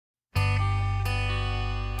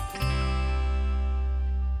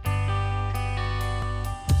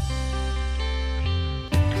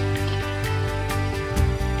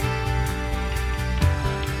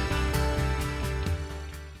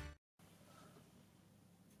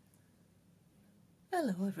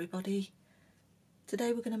Hello everybody.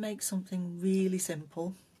 Today we're going to make something really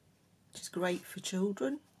simple, which is great for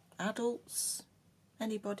children, adults,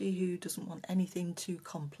 anybody who doesn't want anything too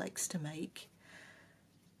complex to make.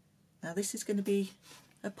 Now this is going to be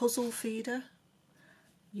a puzzle feeder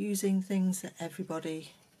using things that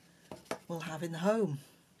everybody will have in the home.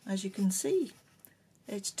 As you can see,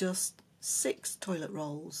 it's just 6 toilet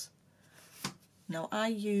rolls. Now I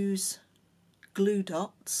use glue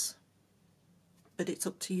dots, but it's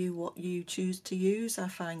up to you what you choose to use. I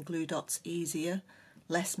find glue dots easier,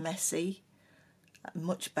 less messy,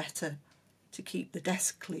 much better to keep the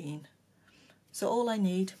desk clean. So all I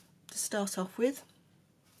need to start off with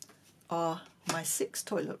are my 6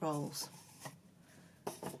 toilet rolls.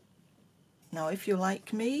 Now if you're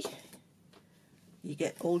like me, you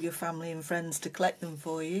get all your family and friends to collect them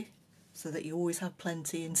for you so that you always have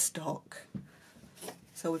plenty in stock.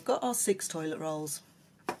 So we've got our 6 toilet rolls.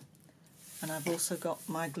 And I've also got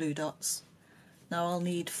my glue dots. Now I'll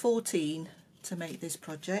need 14 to make this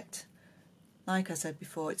project. Like I said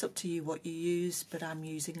before, it's up to you what you use, but I'm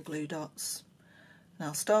using glue dots. And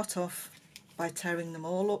I'll start off by tearing them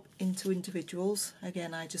all up into individuals.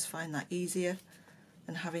 Again, I just find that easier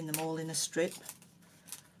than having them all in a strip.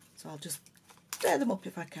 So I'll just tear them up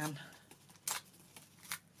if I can.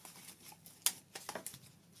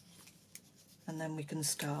 And then we can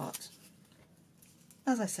start.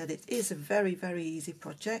 As I said, it is a very, very easy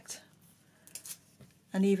project,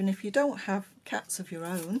 and even if you don't have cats of your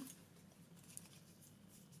own,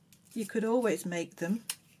 you could always make them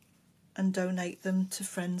and donate them to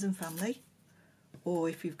friends and family, or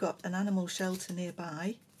if you've got an animal shelter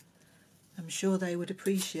nearby, I'm sure they would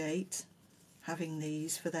appreciate having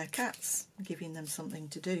these for their cats, giving them something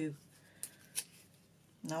to do.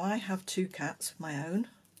 Now I have 2 cats of my own,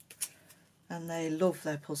 and they love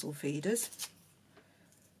their puzzle feeders.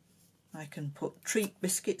 I can put treat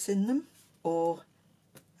biscuits in them, or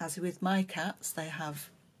as with my cats, they have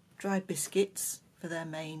dried biscuits for their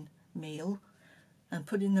main meal, and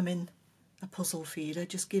putting them in a puzzle feeder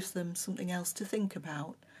just gives them something else to think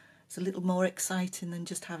about. It's a little more exciting than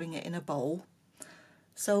just having it in a bowl.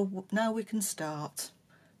 So now we can start.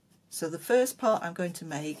 So the first part I'm going to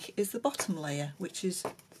make is the bottom layer, which is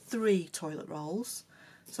 3 toilet rolls.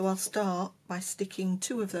 So I'll start by sticking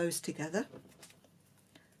 2 of those together.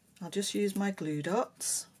 I'll just use my glue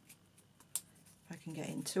dots, if I can get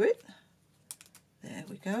into it. There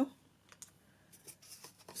we go.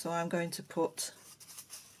 So I'm going to put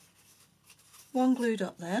 1 glue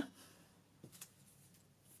dot there,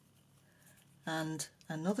 and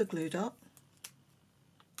another glue dot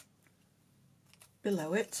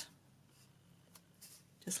below it,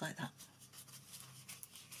 just like that.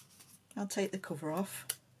 I'll take the cover off.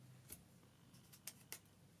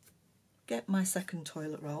 Get my second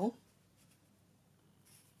toilet roll,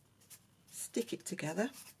 stick it together,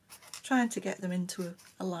 trying to get them into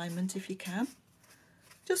alignment if you can.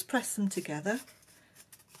 Just press them together.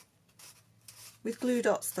 With glue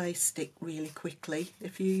dots they stick really quickly.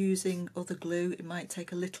 If you're using other glue it might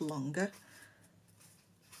take a little longer.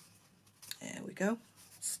 There we go,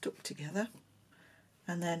 stuck together.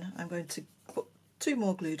 And then I'm going to put 2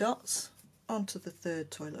 more glue dots onto the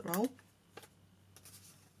 3rd toilet roll.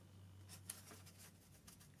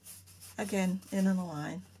 Again in a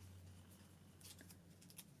line.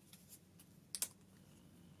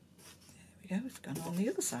 There we go, it's gone on the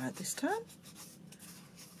other side this time.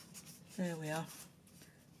 There we are.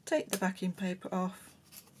 Take the backing paper off.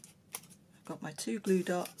 I've got my 2 glue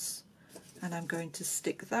dots, and I'm going to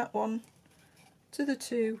stick that one to the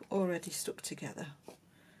 2 already stuck together.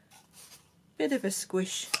 Bit of a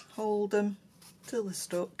squish, hold them till they're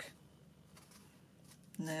stuck.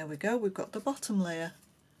 And there we go, we've got the bottom layer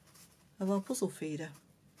of our puzzle feeder,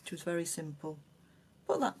 which was very simple.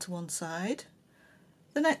 Put that to one side.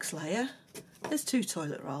 The next layer is 2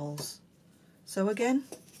 toilet rolls. So again,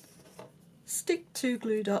 stick 2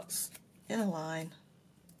 glue dots in a line,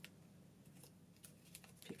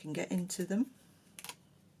 if you can get into them.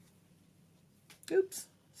 Oops,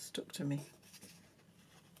 stuck to me.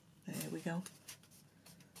 There we go.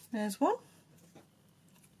 There's one.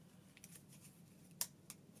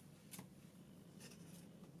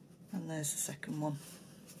 And there's the second one.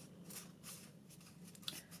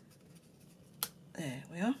 There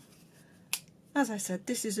we are. As I said,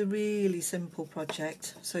 this is a really simple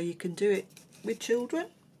project, so you can do it with children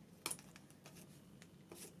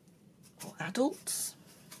or adults.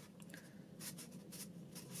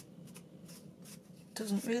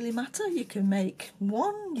 Doesn't really matter. You can make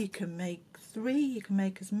 1, you can make 3, you can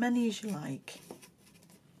make as many as you like.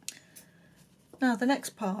 Now the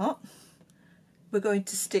next part, we're going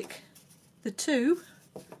to stick the 2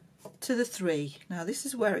 to the 3. Now this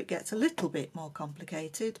is where it gets a little bit more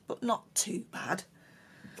complicated, but not too bad,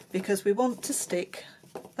 because we want to stick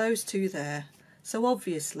those 2 there. So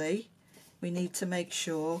obviously we need to make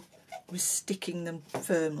sure we're sticking them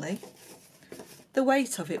firmly. The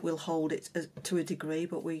weight of it will hold it to a degree,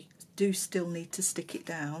 but we do still need to stick it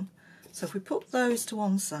down. So if we put those to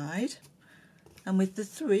one side, and with the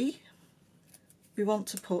 3 we want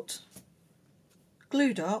to put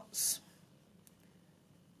glue dots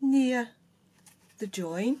near the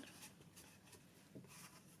join,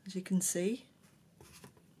 as you can see,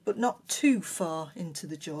 but not too far into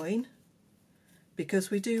the join,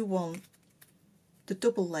 because we do want the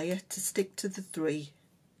double layer to stick to the 3.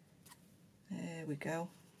 There we go.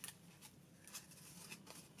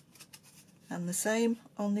 And the same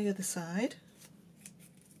on the other side.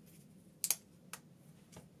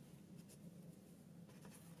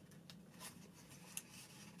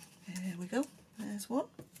 There we go, there's one.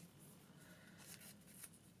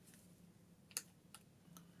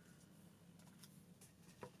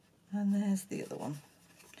 And there's the other one.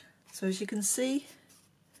 So as you can see,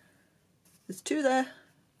 there's 2 there,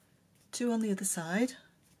 2 on the other side,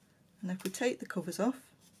 and if we take the covers off,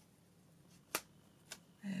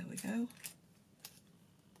 there we go. We've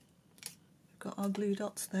got our glue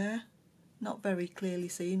dots there, not very clearly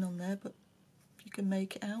seen on there, but you can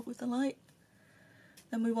make it out with the light.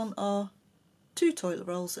 Then we want our 2 toilet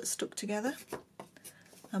rolls that are stuck together,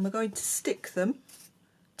 and we're going to stick them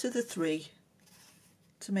to the 3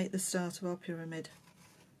 to make the start of our pyramid.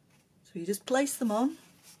 So you just place them on,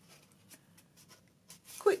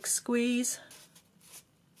 quick squeeze,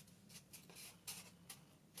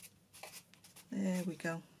 there we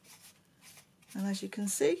go, and as you can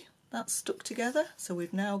see that's stuck together. So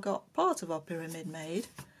we've now got part of our pyramid made.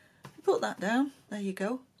 Put that down, there you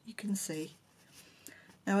go, you can see.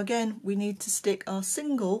 Now again we need to stick our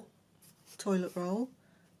single toilet roll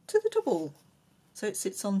to the double so it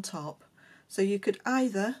sits on top. So you could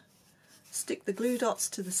either stick the glue dots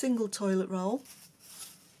to the single toilet roll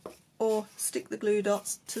or stick the glue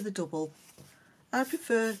dots to the double. I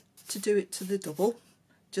prefer to do it to the double,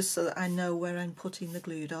 just so that I know where I'm putting the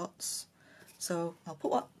glue dots. So I'll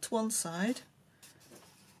put that to one side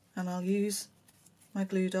and I'll use my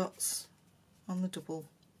glue dots on the double.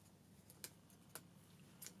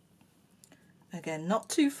 Again, not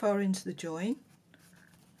too far into the join,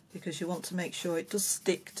 because you want to make sure it does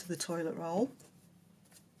stick to the toilet roll,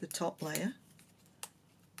 the top layer.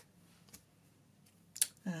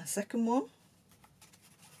 Second one.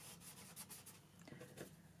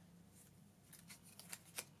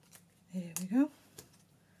 Here we go.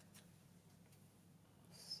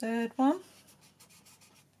 Third one.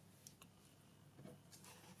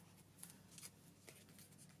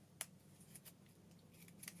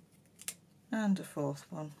 And a fourth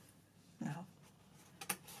one. Now,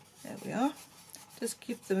 there we are. Just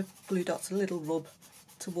give the glue dots a little rub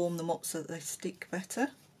to warm them up so that they stick better.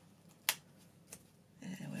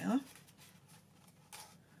 There we are.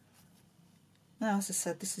 Now, as I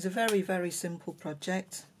said, this is a very, very simple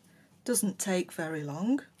project. Doesn't take very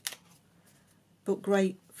long, but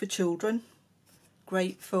great for children,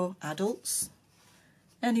 great for adults,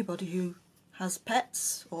 anybody who has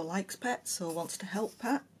pets or likes pets or wants to help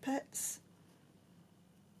pets.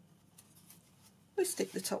 We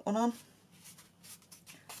stick the top one on,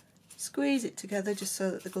 squeeze it together just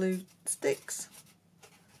so that the glue sticks,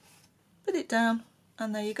 put it down,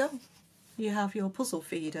 and there you go, you have your puzzle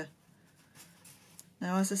feeder.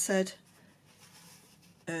 Now, as I said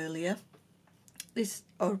earlier, these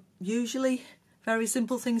are usually very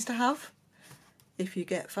simple things to have. If you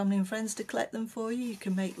get family and friends to collect them for you, you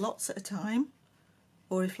can make lots at a time,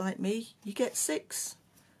 or if like me you get 6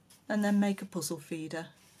 and then make a puzzle feeder.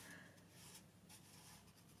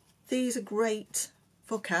 These are great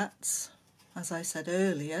for cats. As I said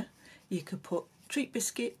earlier, you could put treat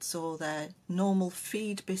biscuits or their normal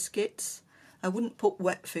feed biscuits. I wouldn't put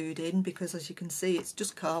wet food in because, as you can see, it's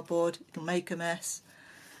just cardboard, it'll make a mess.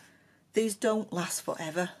 These don't last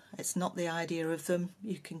forever, it's not the idea of them.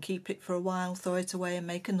 You can keep it for a while, throw it away and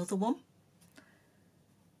make another one.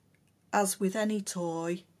 As with any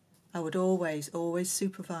toy, I would always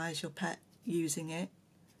supervise your pet using it.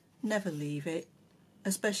 Never leave it.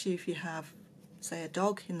 Especially if you have, say, a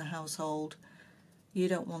dog in the household, you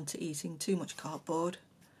don't want it eating too much cardboard.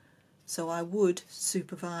 So I would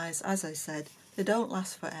supervise. As I said, they don't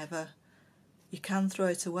last forever. You can throw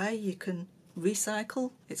it away, you can recycle,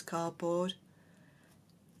 it's cardboard.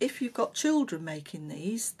 If you've got children making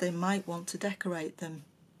these, they might want to decorate them.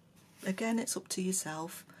 Again, it's up to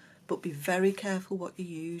yourself, but be very careful what you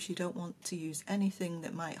use. You don't want to use anything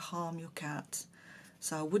that might harm your cat.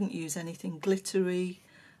 So I wouldn't use anything glittery.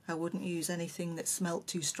 I wouldn't use anything that smelt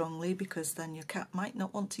too strongly, because then your cat might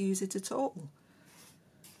not want to use it at all.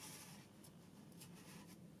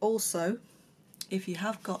 Also, if you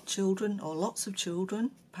have got children or lots of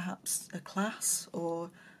children, perhaps a class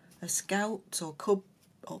or a scout or cub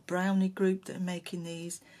or brownie group that are making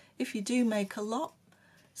these, if you do make a lot,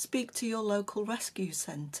 speak to your local rescue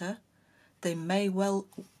centre. They may well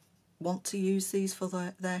want to use these for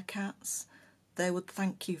their cats. They would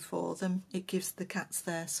thank you for them. It gives the cats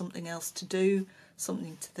there something else to do,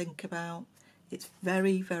 something to think about. It's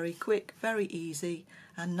very, very quick, very easy,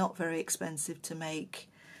 and not very expensive to make.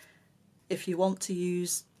 If you want to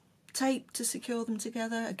use tape to secure them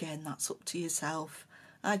together, again, that's up to yourself.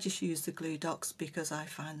 I just use the glue dots because I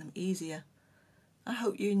find them easier. I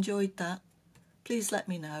hope you enjoyed that. Please let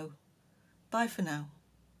me know. Bye for now.